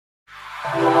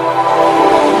Welcome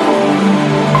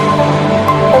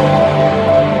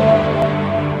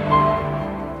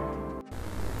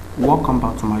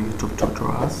back to my YouTube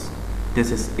tutorials. This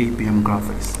is ABM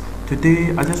Graphics.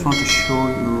 Today I just want to show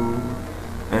you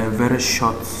a very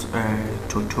short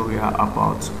tutorial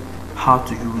about how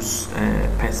to use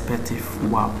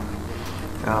perspective warp.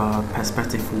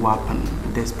 Perspective warping,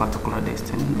 this particular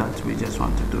thing that we just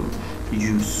want to do,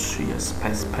 use, yes,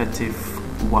 perspective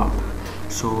warp.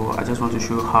 So I just want to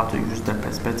show you how to use the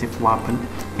perspective warping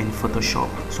in Photoshop.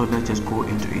 So let's just go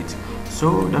into it.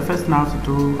 So the first thing I have to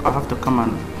do, I have to come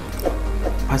and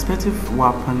perspective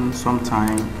warping.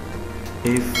 Sometime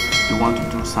if you want to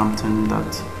do something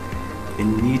that it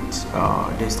needs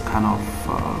this kind of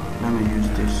let me use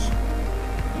this,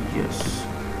 yes,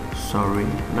 sorry,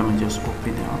 let me just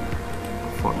open it up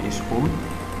for its own.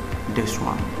 This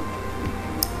one,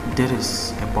 there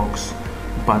is a box,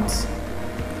 but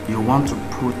you want to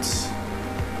put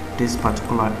this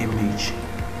particular image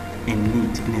in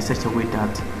it in such a way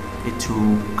that it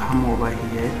will come over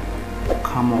here,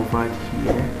 come over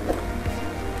here,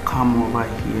 come over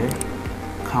here,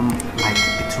 come, like,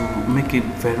 it will make it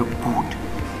very good.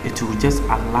 It will just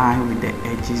align with the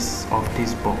edges of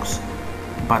this box,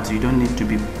 but you don't need to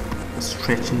be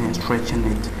stretching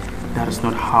it. That is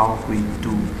not how we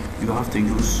do. You have to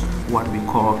use what we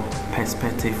call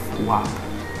perspective warp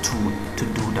to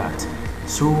do that.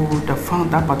 So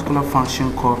that particular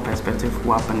function called perspective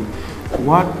warping,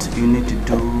 what you need to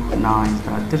do now is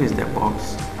that there is the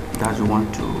box that you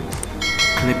want to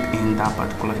clip in that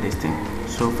particular distance.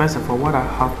 So first of all, what I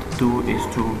have to do is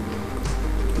to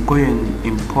go and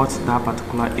import that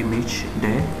particular image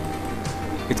there.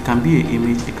 It can be an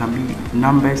image, it can be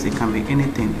numbers, it can be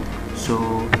anything.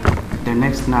 So the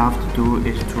next thing I have to do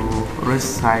is to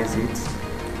resize it.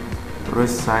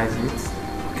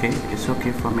 Okay, it's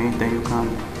okay for me. Then you can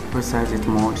resize it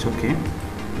more, it's okay.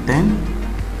 Then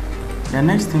the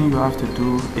next thing you have to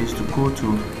do is to go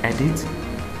to edit,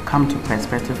 come to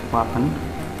perspective warping,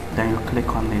 then you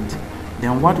click on it.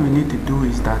 Then what we need to do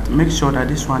is that make sure that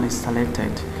this one is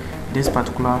selected, this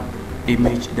particular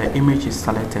image, the image is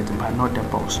selected but not the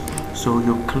box. So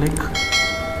you click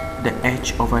the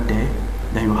edge over there,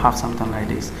 then you have something like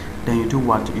this. Then you do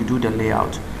what? You do the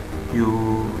layout, you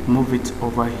move it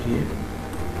over here,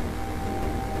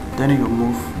 then you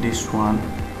move this one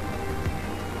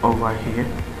over here.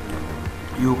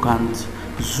 You can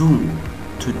zoom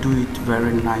to do it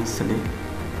very nicely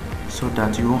so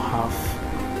that you won't have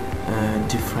a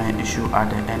different issue at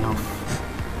the end of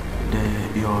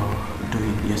your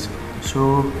doing. Yes,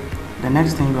 so the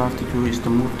next thing you have to do is to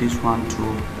move this one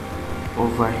to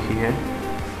over here,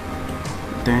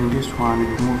 then this one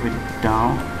you move it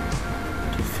down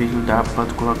to fill that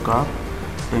particular gap,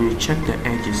 then you check the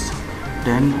edges.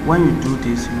 Then when you do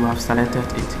this, you have selected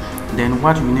it. Then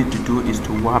what you need to do is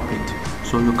to warp it.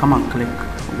 So you come and click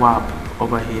warp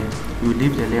over here, you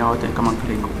leave the layout and come and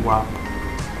click warp.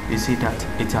 You see that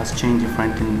it has changed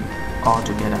different thing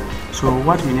altogether. So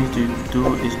what you need to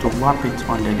do is to warp it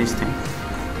on the distance.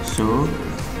 So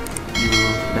you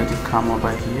let it come over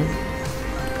here.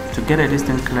 To get a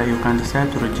distance clear, you can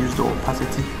decide to reduce the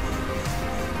opacity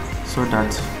so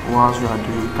that whilst you are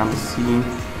doing, you can be seeing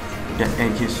the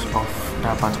edges of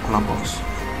that particular box.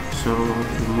 So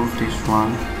you move this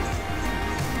one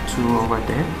to over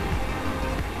there,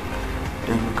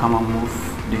 then you come and move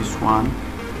this one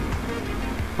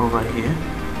over here,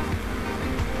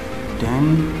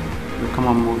 then you come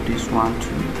and move this one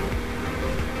too.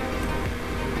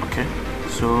 Okay,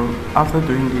 so after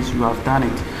doing this, you have done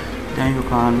it. Then you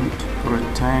can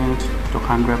return to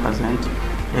 100%,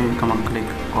 then you come and click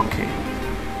OK.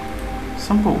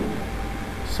 Simple.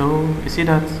 So you see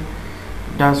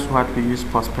that's what we use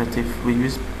perspective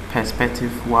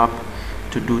warp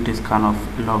to do this kind of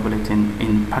lovely thing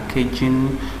in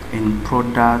packaging, in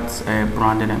products,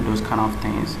 branding, and those kind of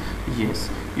things. Yes,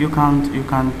 you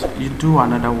do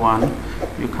another one.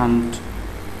 You can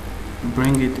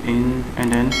bring it in,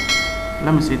 and then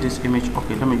let me see this image.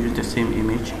 Okay, let me use the same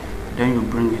image. Then you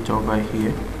bring it over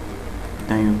here,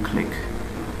 then you click,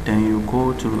 then you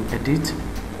go to edit,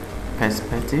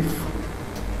 perspective,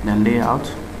 then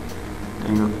layout,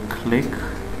 then you click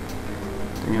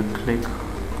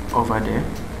over there,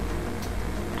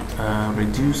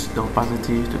 reduce the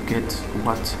opacity to get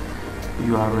what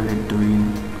you are really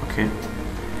doing. Okay,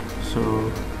 so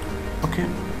okay,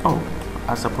 oh,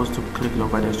 I'm supposed to click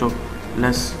over there, so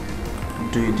let's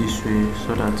do it this way.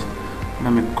 So that,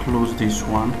 let me close this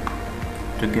one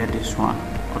to get this one.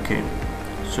 Okay,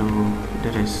 so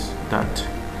there is that.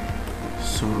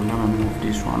 So let me move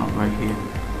this one over here.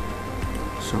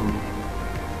 So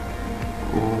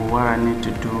what I need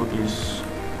to do is,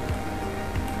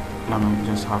 let me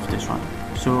just have this one.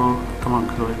 So come on,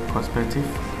 click perspective,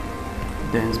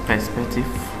 then perspective,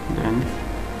 then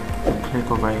you click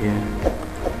over here,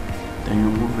 then you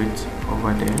move it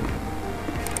over there,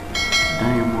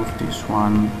 then you move this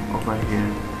one over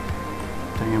here,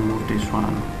 then you move this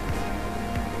one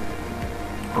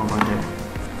over there.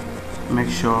 Make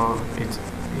sure it's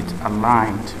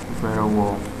aligned very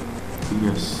well.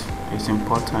 Yes, it's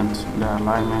important. The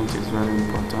alignment is very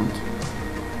important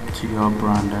to your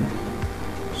branding.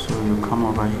 So you come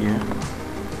over here,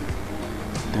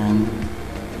 then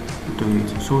do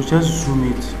it. So just zoom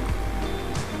it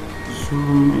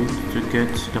to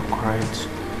get the correct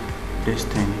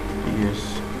distance.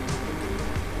 Yes,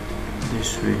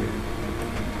 this way.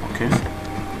 Okay.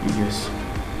 Yes.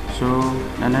 So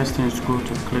the next thing is go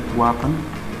to click weapon.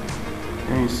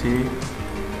 Then you see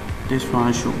this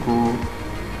one should go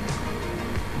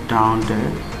down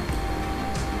there,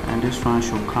 and this one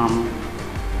should come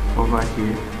over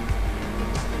here,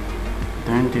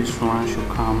 then this one should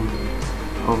come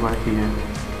over here,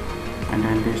 and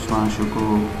then this one should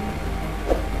go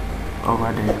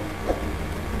over there.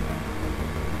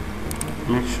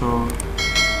 Make sure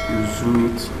you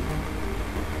zoom it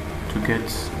to get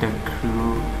the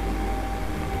crew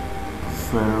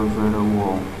very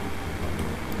well.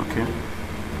 Okay,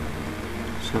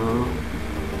 so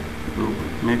you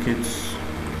make it,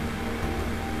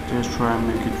 just try and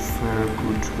make it very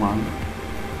good one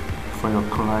for your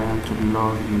client to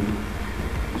love you.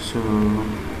 So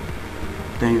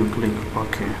then you click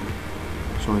OK.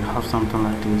 So we have something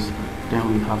like this,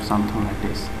 then we have something like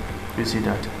this. You see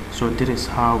that? So this is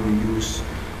how we use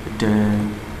the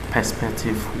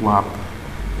perspective warp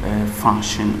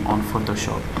function on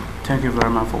Photoshop. Thank you very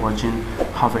much for watching.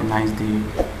 Have a nice day.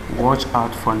 Watch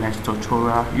out for next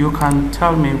tutorial. You can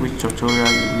tell me which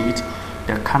tutorial you need,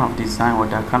 the kind of design or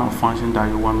the kind of function that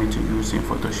you want me to use in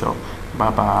Photoshop.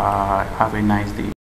 Bye bye. Have a nice day.